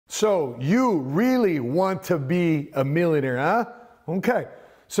So you really want to be a millionaire, huh? Okay.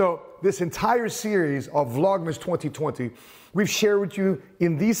 So this entire series of Vlogmas 2020, we've shared with you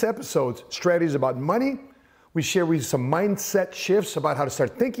in these episodes strategies about money. We share with you some mindset shifts about how to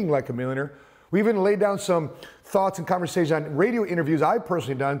start thinking like a millionaire. We even laid down some thoughts and conversations on radio interviews I've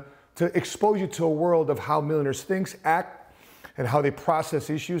personally done to expose you to a world of how millionaires think, act, and how they process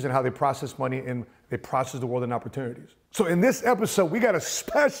issues and how they process money and they process the world and opportunities. So in this episode, we got a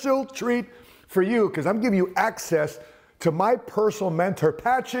special treat for you because I'm giving you access to my personal mentor,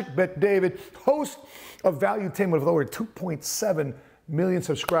 Patrick Bet-David, host of Valuetainment with over 2.7 million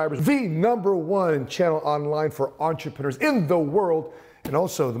subscribers, the #1 channel online for entrepreneurs in the world, and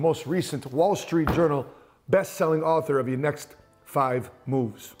also the most recent Wall Street Journal best-selling author of Your Next 5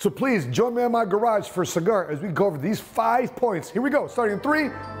 Moves. So please join me in my garage for a cigar as we go over these 5 points. Here we go, starting in 3,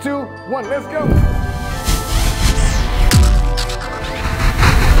 2, 1, let's go.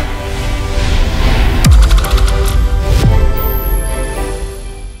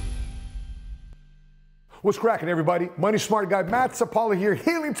 What's cracking, everybody? Money Smart guy Matt Sapaula here,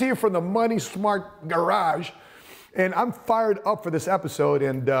 hailing to you from the Money Smart garage. And I'm fired up for this episode.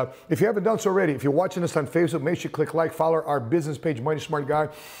 And if you haven't done so already, if you're watching this on Facebook, make sure you click like, follow our business page, Money Smart Guy.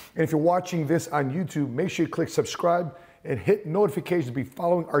 And if you're watching this on YouTube, make sure you click subscribe and hit notifications to be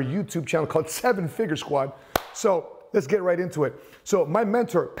following our YouTube channel called 7 Figure Squad. So let's get right into it. So my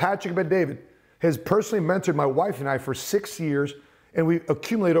mentor, Patrick Bet-David, has personally mentored my wife and I for 6 years, and we've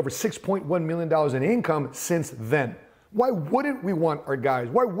accumulated over $6.1 million in income since then. Why wouldn't we want our guys?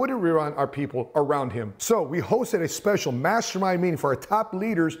 Why wouldn't we want our people around him? So we hosted a special mastermind meeting for our top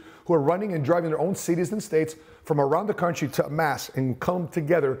leaders who are running and driving their own cities and states from around the country to amass and come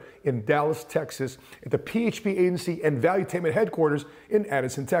together in Dallas, Texas at the PHP agency and Valuetainment headquarters in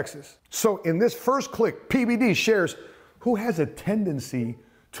Addison, Texas. So in this first clip, PBD shares who has a tendency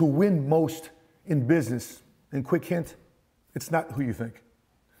to win most in business. And quick hint, it's not who you think.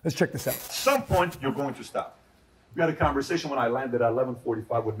 Let's check this out. At some point, you're going to stop. We had a conversation when I landed at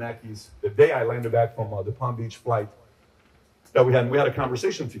 11:45 with Mackey's, the day I landed back from the Palm Beach flight that we had. And we had a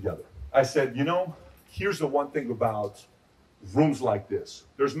conversation together. I said, you know, here's the one thing about rooms like this.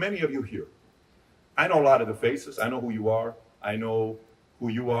 There's many of you here. I know a lot of the faces. I know who you are. I know who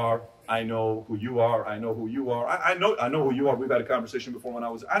you are. I know who you are. I know who you are. I know who you are. We've had a conversation before when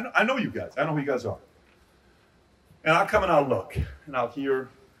I know you guys. I know who you guys are. And I'll come and I'll look, and I'll hear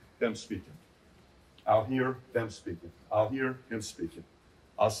them speaking. I'll hear them speaking. I'll hear him speaking.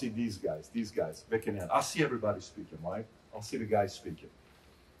 I'll see these guys, Vic and Ann. I'll see everybody speaking, right? I'll see the guys speaking.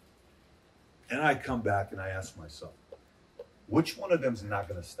 And I come back and I ask myself, which one of them's not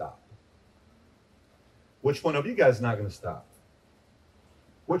going to stop? Which one of you guys is not going to stop?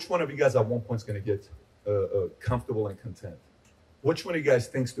 Which one of you guys at one point is going to get comfortable and content? Which one of you guys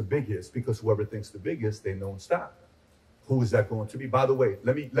thinks the biggest? Because whoever thinks the biggest, they don't stop. Who is that going to be? By the way,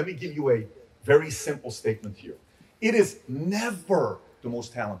 let me give you a very simple statement here. It is never the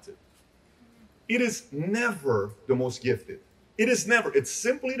most talented. It is never the most gifted. It is never. It's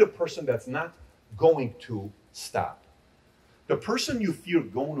simply the person that's not going to stop. The person you fear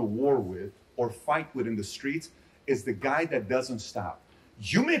going to war with or fight with in the streets is the guy that doesn't stop.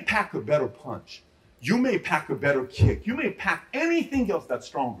 You may pack a better punch. You may pack a better kick. You may pack anything else that's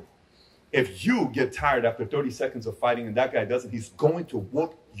stronger. If you get tired after 30 seconds of fighting and that guy doesn't, he's going to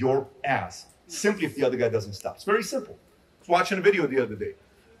whoop your ass. Simply if the other guy doesn't stop. It's very simple. I was watching a video the other day.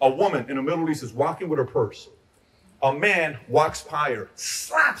 A woman in the Middle East is walking with her purse. A man walks by her,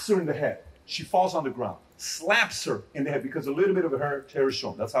 slaps her in the head. She falls on the ground, slaps her in the head because a little bit of her hair is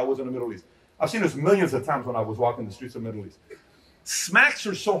shown. That's how it was in the Middle East. I've seen this millions of times when I was walking the streets of the Middle East. Smacks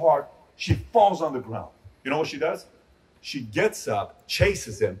her so hard, she falls on the ground. You know what she does? She gets up,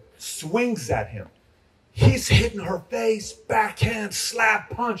 chases him, swings at him. He's hitting her face, backhand, slap,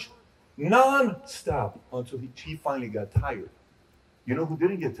 punch, non-stop until he finally got tired. You know who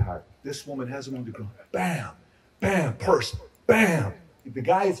didn't get tired? This woman has him on the ground. Bam, bam, purse, bam. The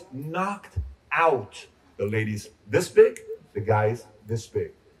guy is knocked out. The lady's this big, the guy's this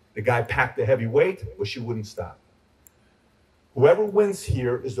big. The guy packed the heavy weight, but she wouldn't stop. Whoever wins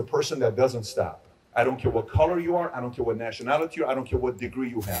here is the person that doesn't stop. I don't care what color you are. I don't care what nationality you are. I don't care what degree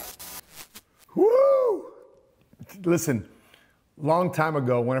you have. Woo! Listen, long time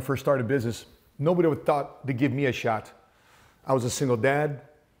ago when I first started business, nobody would thought to give me a shot. I was a single dad,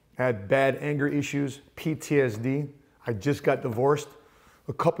 had bad anger issues, PTSD. I just got divorced.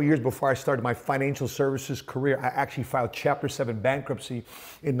 A couple years before I started my financial services career, I actually filed Chapter 7 bankruptcy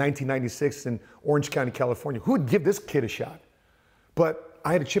in 1996 in Orange County, California. Who would give this kid a shot? But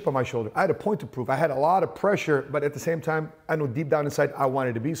I had a chip on my shoulder. I had a point to prove. I had a lot of pressure, but at the same time, I know deep down inside, I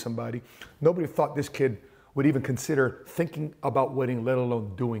wanted to be somebody. Nobody thought this kid would even consider thinking about wedding, let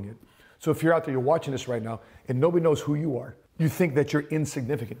alone doing it. So if you're out there, you're watching this right now, and nobody knows who you are, you think that you're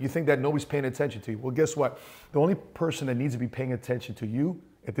insignificant. You think that nobody's paying attention to you. Well, guess what? The only person that needs to be paying attention to you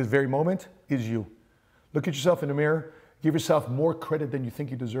at this very moment is you. Look at yourself in the mirror. Give yourself more credit than you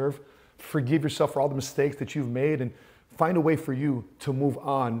think you deserve. Forgive yourself for all the mistakes that you've made, and find a way for you to move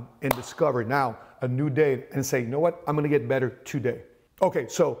on and discover now a new day and say, you know what? I'm going to get better today. Okay,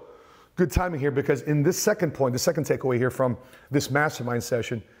 so good timing here, because in this second point, the second takeaway here from this mastermind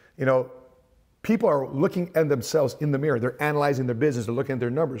session, you know, people are looking at themselves in the mirror. They're analyzing their business. They're looking at their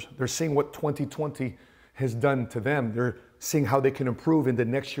numbers. They're seeing what 2020 has done to them. They're seeing how they can improve in the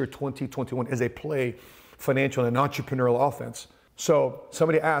next year, 2021, as they play financial and entrepreneurial offense. So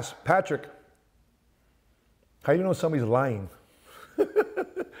somebody asked, Patrick, how do you know somebody's lying?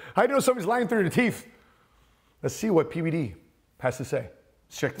 How do you know somebody's lying through their teeth? Let's see what PBD has to say.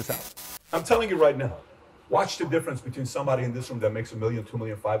 Let's check this out. I'm telling you right now, watch the difference between somebody in this room that makes $1 million, $2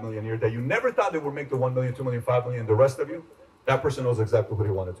 million, $5 million a year, that you never thought they would make the $1 million, $2 million, $5 million, the rest of you, that person knows exactly who they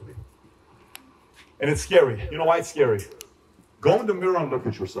wanted to be. And it's scary. You know why it's scary? Go in the mirror and look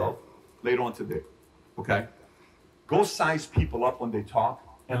at yourself later on today, okay? Go size people up when they talk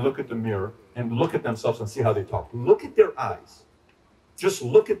and look at the mirror and look at themselves and see how they talk. Look at their eyes. Just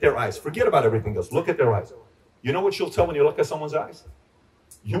look at their eyes. Forget about everything else. Look at their eyes. You know what you'll tell when you look at someone's eyes?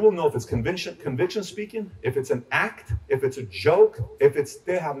 You will know if it's conviction speaking, if it's an act, if it's a joke, if it's,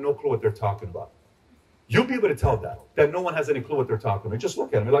 they have no clue what they're talking about. You'll be able to tell that no one has any clue what they're talking about. Just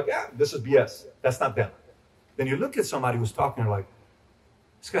look at them. You're like, yeah, this is BS. That's not them. Then you look at somebody who's talking, you're like,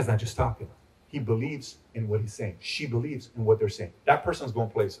 this guy's not just talking. He believes in what he's saying. She believes in what they're saying. That person's going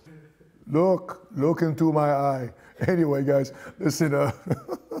places. Look into my eye. Anyway, guys, listen, I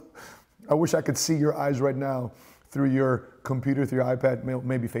wish I could see your eyes right now through your computer, through your iPad.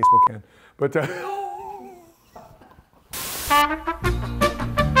 Maybe Facebook can. But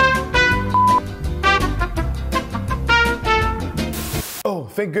oh,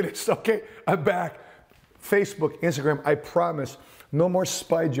 thank goodness. Okay, I'm back. Facebook, Instagram, I promise. No more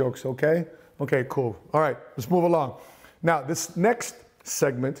spy jokes, okay? Okay, cool. All right, let's move along. Now, this next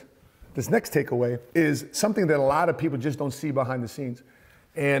segment, this next takeaway is something that a lot of people just don't see behind the scenes.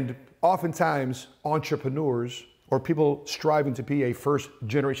 And oftentimes, entrepreneurs or people striving to be a first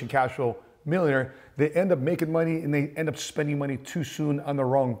generation cash flow millionaire, they end up making money and they end up spending money too soon on the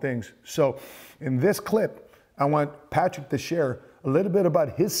wrong things. So in this clip, I want Patrick to share a little bit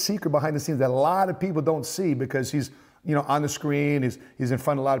about his secret behind the scenes that a lot of people don't see, because he's, you know, on the screen, he's in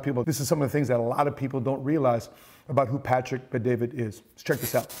front of a lot of people. This is some of the things that a lot of people don't realize about who Patrick Bet-David is. Let's check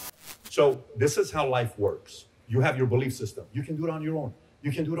this out. So this is how life works. You have your belief system. You can do it on your own.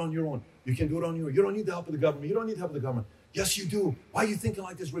 You can do it on your own. You can do it on your own. You don't need the help of the government. You don't need the help of the government. Yes, you do. Why are you thinking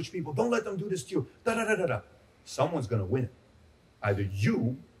like this, rich people? Don't let them do this to you. Da-da-da-da-da. Someone's going to win. Either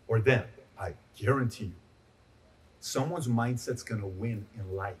you or them. I guarantee you. Someone's mindset's going to win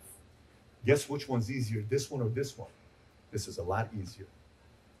in life. Guess which one's easier, this one or this one? This is a lot easier.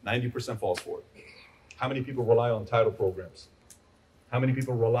 90% falls for it. How many people rely on title programs? How many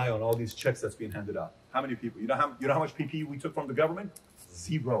people rely on all these checks that's being handed out? How many people? You know how much PPE we took from the government?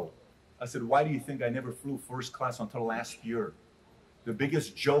 0. I said, why do you think I never flew first class until last year? The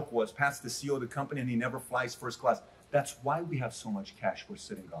biggest joke was Pat's the CEO of the company and he never flies first class. That's why we have so much cash we're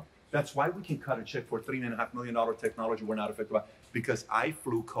sitting on. That's why we can cut a check for $3.5 million technology we're not affected by. Because I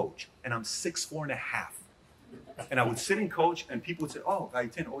flew coach and I'm 6'4.5". And I would sit in coach and people would say, oh,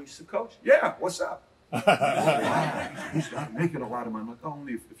 Valuetainment, oh, you sit coach? Yeah, what's up? He's not making a lot of money. I'm like, oh,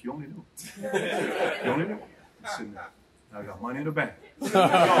 only if you only knew. You only knew. I'm sitting there. I got money in the bank. You run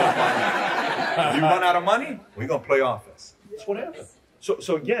out of money, we're going to play offense. That's what happened.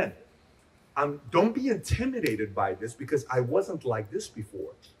 So again, don't be intimidated by this, because I wasn't like this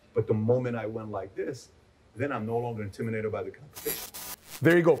before. But the moment I went like this, then I'm no longer intimidated by the competition.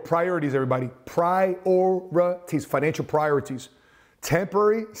 There you go. Priorities, everybody. Priorities, financial priorities.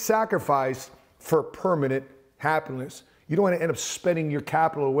 Temporary sacrifice for permanent happiness. You don't want to end up spending your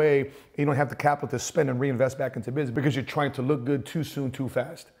capital away and you don't have the capital to spend and reinvest back into business because you're trying to look good too soon, too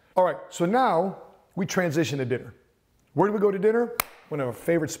fast. All right, so now we transition to dinner. Where do we go to dinner? One of our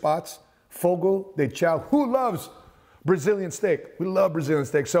favorite spots, Fogo de Chao. Who loves Brazilian steak? We love Brazilian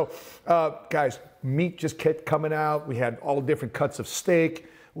steak. So guys, meat just kept coming out. We had all different cuts of steak.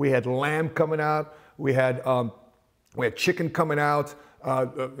 We had lamb coming out. We had chicken coming out.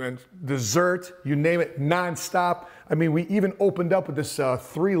 And dessert, you name it, nonstop. I mean, we even opened up with this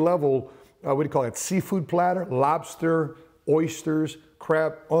 3-level, what do you call it, seafood platter, lobster, oysters,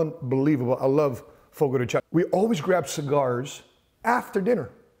 crab, unbelievable. I love Fogo de Chao. We always grab cigars after dinner.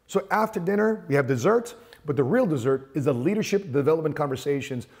 So after dinner, we have dessert, but the real dessert is the leadership development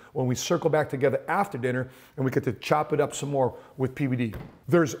conversations when we circle back together after dinner and we get to chop it up some more with PBD.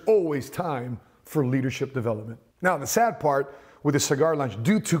 There's always time for leadership development. Now, the sad part with the cigar lounge,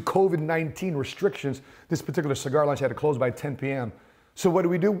 due to COVID-19 restrictions, this particular cigar lounge had to close by 10 p.m. So what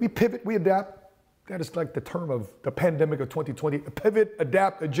do? We pivot, we adapt. That is like the term of the pandemic of 2020. Pivot,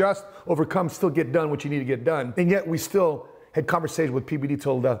 adapt, adjust, overcome, still get done what you need to get done. And yet we still had conversations with PBD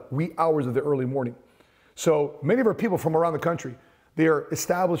till the wee hours of the early morning. So many of our people from around the country, they are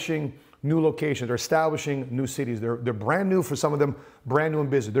establishing new locations, they're establishing new cities. They're brand new for some of them, brand new in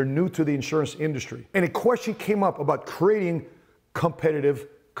business. They're new to the insurance industry. And a question came up about creating competitive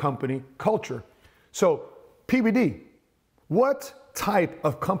company culture. So PBD, what type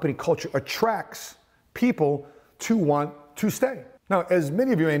of company culture attracts people to want to stay? Now, as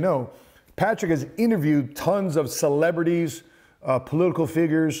many of you may know, Patrick has interviewed tons of celebrities, political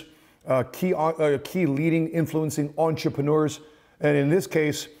figures, key leading, influencing entrepreneurs. And in this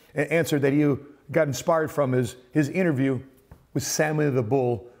case, an answer that he got inspired from is his interview with Sammy the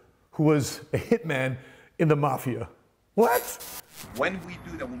Bull, who was a hitman in the mafia. What? When we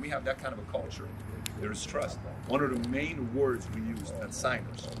do that, when we have that kind of a culture, there is trust. One of the main words we used at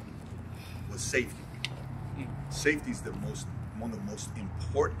Signers was safety. Safety is one of the most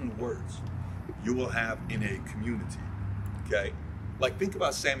important words you will have in a community, okay? Like, think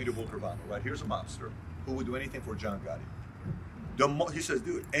about Sammy the Bull Gravano, right? Here's a mobster who would do anything for John Gotti. He says,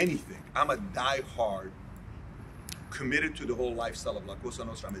 dude, anything. I'm a die-hard, committed to the whole lifestyle of La Cosa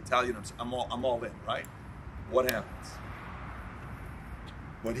Nostra. I'm Italian, I'm all in, right? What happens?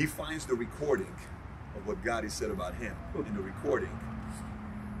 When he finds the recording of what Gotti said about him in the recording,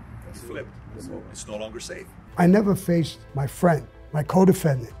 he flipped. It's no longer safe. I never faced my friend, my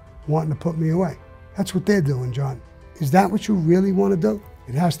co-defendant, wanting to put me away. That's what they're doing, John. Is that what you really want to do?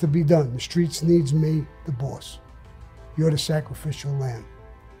 It has to be done. The streets needs me, the boss. You're the sacrificial lamb.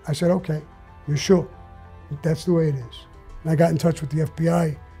 I said, okay, you're sure? That's the way it is. And I got in touch with the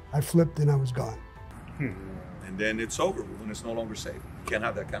FBI. I flipped and I was gone. And then it's over when it's no longer safe. You can't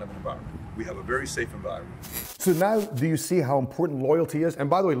have that kind of an environment. We have a very safe environment. So now do you see how important loyalty is? And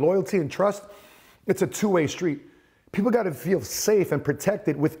by the way, loyalty and trust, it's a two-way street. People got to feel safe and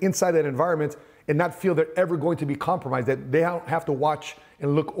protected with inside that environment and not feel they're ever going to be compromised, that they don't have to watch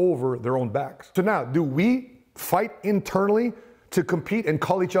and look over their own backs. So now, do we fight internally to compete and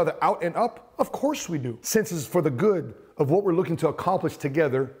call each other out and up? Of course we do, since it's for the good of what we're looking to accomplish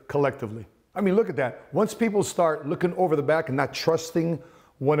together collectively. I mean, look at that. Once people start looking over the back and not trusting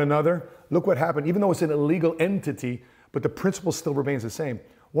one another, look what happened. Even though it's an illegal entity, but the principle still remains the same.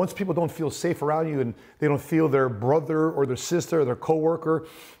 Once people don't feel safe around you and they don't feel their brother or their sister or their coworker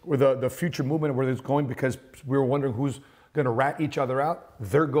or the future movement where it's going because we were wondering who's going to rat each other out,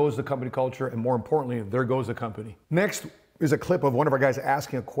 there goes the company culture, and more importantly, there goes the company. Next is a clip of one of our guys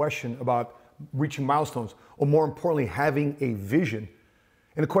asking a question about reaching milestones, or more importantly, having a vision.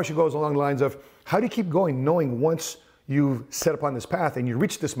 And the question goes along the lines of, how do you keep going knowing once you've set upon this path and you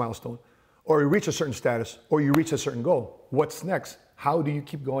reach this milestone, or you reach a certain status, or you reach a certain goal? What's next? How do you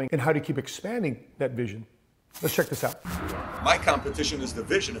keep going, and how do you keep expanding that vision? Let's check this out. My competition is the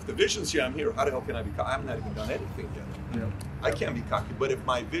vision. If the vision's here, I'm here. How the hell can I be cocky? I'm not even done anything yet. I can't be cocky, but if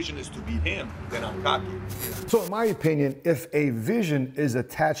my vision is to beat him, then I'm cocky. So in my opinion, if a vision is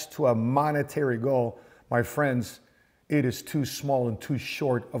attached to a monetary goal, my friends, it is too small and too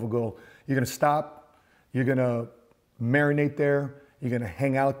short of a goal. You're gonna stop, you're gonna marinate there, you're gonna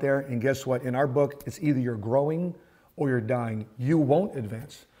hang out there, and guess what? In our book, it's either you're growing or you're dying. You won't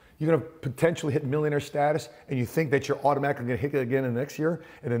advance. You're gonna potentially hit millionaire status, and you think that you're automatically gonna hit it again in the next year,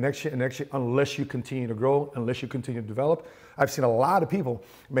 and the next year, and next year, unless you continue to grow, unless you continue to develop. I've seen a lot of people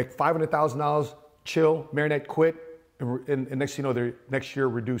make $500,000, chill, marinate, quit, and next thing you know, their next year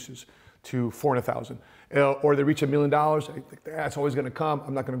reduces to $400,000. Or they reach $1 million, that's always gonna come,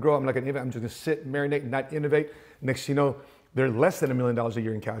 I'm not gonna grow, I'm not gonna innovate, I'm just gonna sit, marinate, and not innovate. Next thing you know, they're less than $1 million a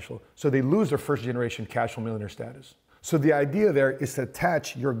year in cash flow. So they lose their first generation cash flow millionaire status. So the idea there is to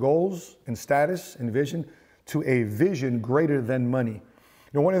attach your goals and status and vision to a vision greater than money. You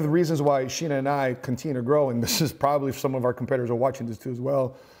know, one of the reasons why Sheena and I continue to grow, and this is probably some of our competitors are watching this too as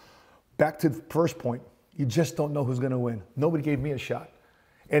well, back to the first point, you just don't know who's gonna win. Nobody gave me a shot.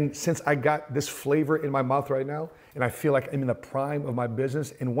 And since I got this flavor in my mouth right now, and I feel like I'm in the prime of my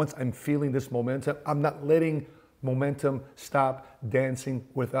business, and once I'm feeling this momentum, I'm not letting momentum. Stop dancing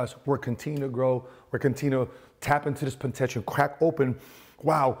with us. We're continuing to grow. We're continuing to tap into this potential, crack open.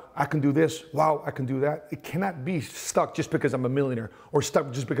 Wow, I can do this. Wow, I can do that. It cannot be stuck just because I'm a millionaire, or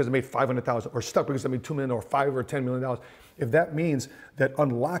stuck just because I made 500,000, or stuck because I made $2 million or $5 or $10 million. If that means that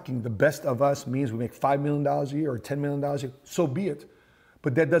unlocking the best of us means we make $5 million a year or $10 million a year, so be it.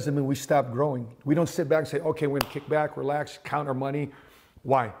 But that doesn't mean we stop growing. We don't sit back and say, okay, we're gonna kick back, relax, count our money.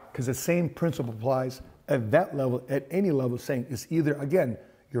 Why? Because the same principle applies at that level, at any level, saying it's either, again,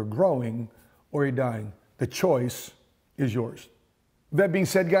 you're growing or you're dying. The choice is yours. That being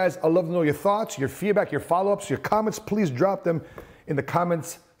said, guys, I'd love to know your thoughts, your feedback, your follow-ups, your comments. Please drop them in the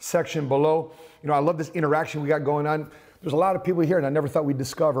comments section below. You know, I love this interaction we got going on. There's a lot of people here, and I never thought we'd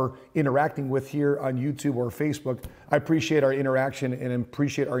discover interacting with here on YouTube or Facebook. I appreciate our interaction and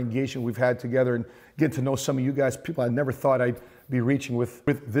appreciate our engagement we've had together and getting to know some of you guys, people I never thought I'd be reaching with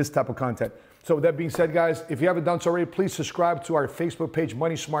this type of content. So with that being said, guys, if you haven't done so already, please subscribe to our Facebook page,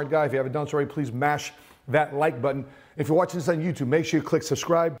 Money Smart Guy. If you haven't done so already, please mash that like button. If you're watching this on YouTube, make sure you click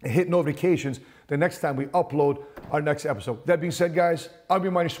subscribe and hit notifications the next time we upload our next episode. That being said, guys, I'm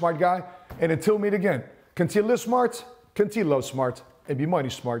your Money Smart Guy. And until we meet again, continue to live smart, continue to love smart, and be money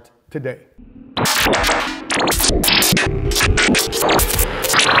smart today.